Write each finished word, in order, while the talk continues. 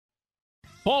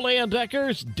Paulie and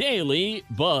Decker's Daily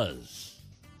Buzz.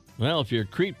 Well, if you're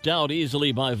creeped out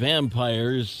easily by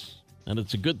vampires, then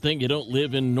it's a good thing you don't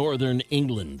live in northern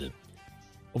England.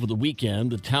 Over the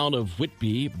weekend, the town of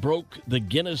Whitby broke the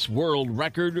Guinness World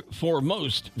Record for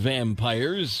most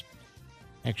vampires.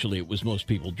 Actually, it was most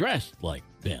people dressed like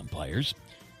vampires.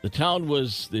 The town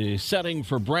was the setting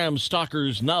for Bram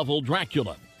Stoker's novel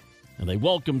Dracula, and they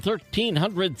welcomed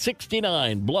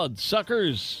 1,369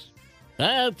 bloodsuckers.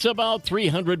 That's about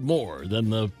 300 more than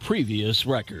the previous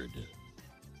record.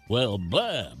 Well,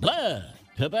 blah, blah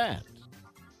to that.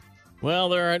 Well,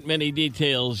 there aren't many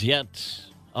details yet,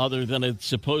 other than it's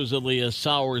supposedly a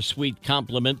sour-sweet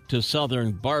compliment to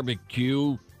Southern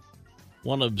barbecue,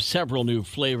 one of several new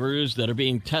flavors that are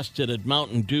being tested at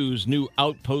Mountain Dew's new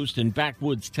outpost in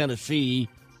Backwoods, Tennessee.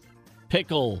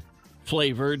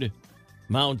 Pickle-flavored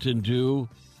Mountain Dew.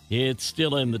 It's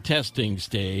still in the testing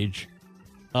stage.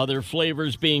 Other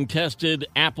flavors being tested: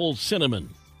 apple cinnamon,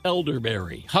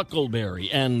 elderberry,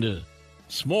 huckleberry, and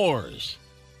s'mores.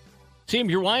 Seems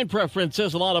your wine preference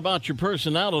says a lot about your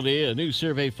personality. A new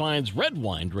survey finds red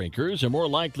wine drinkers are more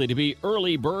likely to be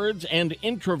early birds and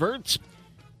introverts,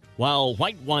 while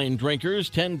white wine drinkers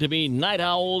tend to be night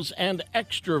owls and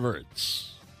extroverts.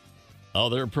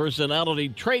 Other personality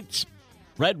traits: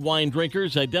 red wine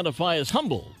drinkers identify as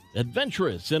humble,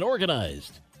 adventurous, and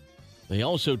organized. They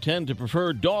also tend to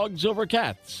prefer dogs over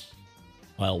cats,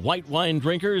 while white wine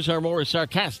drinkers are more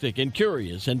sarcastic and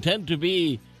curious and tend to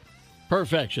be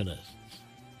perfectionists.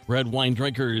 Red wine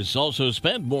drinkers also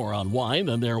spend more on wine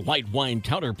than their white wine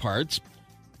counterparts.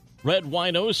 Red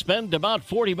winos spend about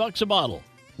 $40 a bottle.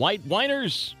 White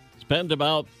winers spend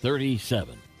about $37.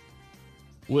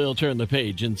 We'll turn the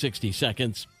page in 60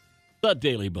 seconds. The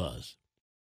Daily Buzz.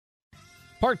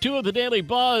 Part 2 of the Daily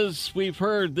Buzz. We've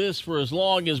heard this for as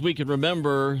long as we can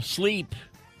remember. Sleep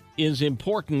is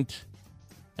important.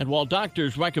 And while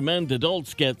doctors recommend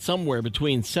adults get somewhere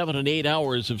between 7 and 8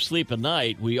 hours of sleep a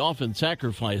night, we often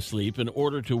sacrifice sleep in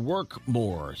order to work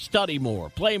more, study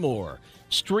more, play more,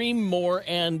 stream more,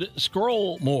 and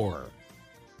scroll more.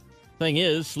 Thing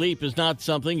is, sleep is not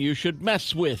something you should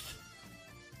mess with.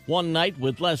 One night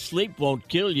with less sleep won't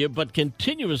kill you, but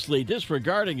continuously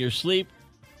disregarding your sleep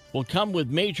will come with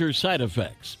major side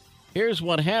effects. Here's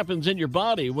what happens in your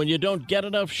body when you don't get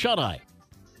enough shut-eye.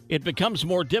 It becomes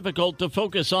more difficult to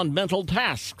focus on mental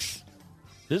tasks.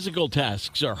 Physical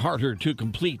tasks are harder to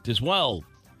complete as well.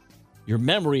 Your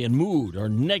memory and mood are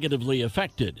negatively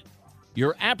affected.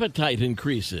 Your appetite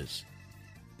increases.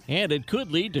 And it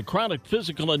could lead to chronic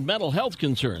physical and mental health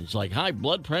concerns like high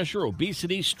blood pressure,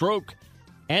 obesity, stroke,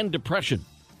 and depression.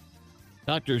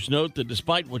 Doctors note that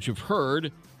despite what you've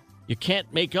heard, you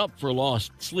can't make up for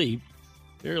lost sleep.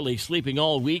 Barely sleeping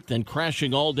all week, then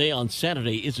crashing all day on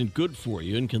Saturday isn't good for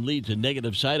you and can lead to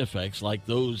negative side effects like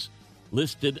those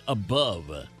listed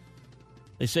above.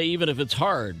 They say even if it's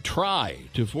hard, try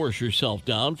to force yourself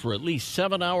down for at least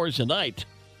 7 hours a night.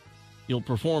 You'll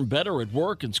perform better at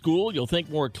work and school. You'll think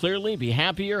more clearly, be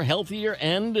happier, healthier,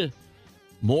 and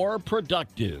more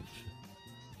productive.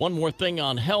 One more thing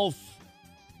on health.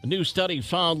 A new study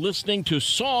found listening to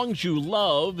songs you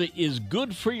love is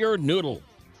good for your noodle,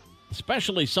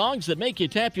 especially songs that make you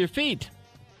tap your feet.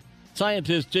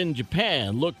 Scientists in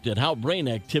Japan looked at how brain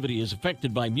activity is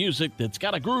affected by music that's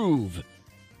got a groove,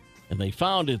 and they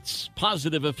found its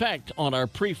positive effect on our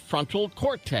prefrontal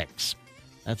cortex.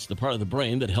 That's the part of the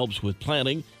brain that helps with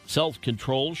planning,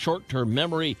 self-control, short-term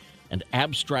memory, and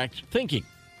abstract thinking.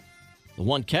 The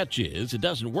one catch is it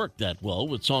doesn't work that well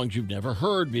with songs you've never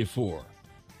heard before.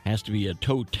 Has to be a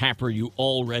toe tapper you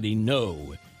already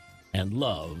know and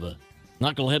love.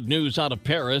 Knucklehead news out of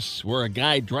Paris, where a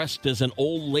guy dressed as an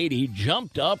old lady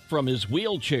jumped up from his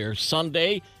wheelchair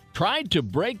Sunday, tried to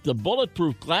break the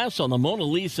bulletproof glass on the Mona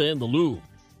Lisa in the Louvre.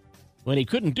 When he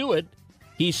couldn't do it,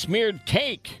 he smeared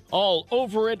cake all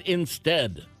over it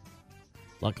instead.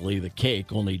 Luckily, the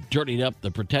cake only dirtied up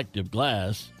the protective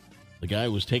glass. The guy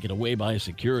was taken away by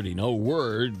security. No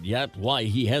word yet why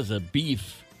he has a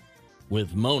beef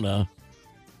with Mona.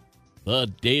 The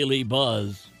Daily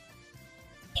Buzz.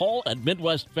 Paul at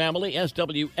Midwest Family,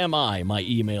 SWMI, my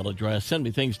email address. Send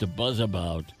me things to buzz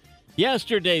about.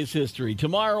 Yesterday's history,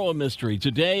 tomorrow a mystery,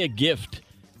 today a gift.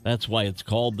 That's why it's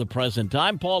called The Present.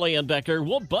 I'm Paulie and Decker.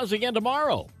 We'll buzz again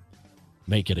tomorrow.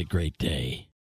 Make it a great day.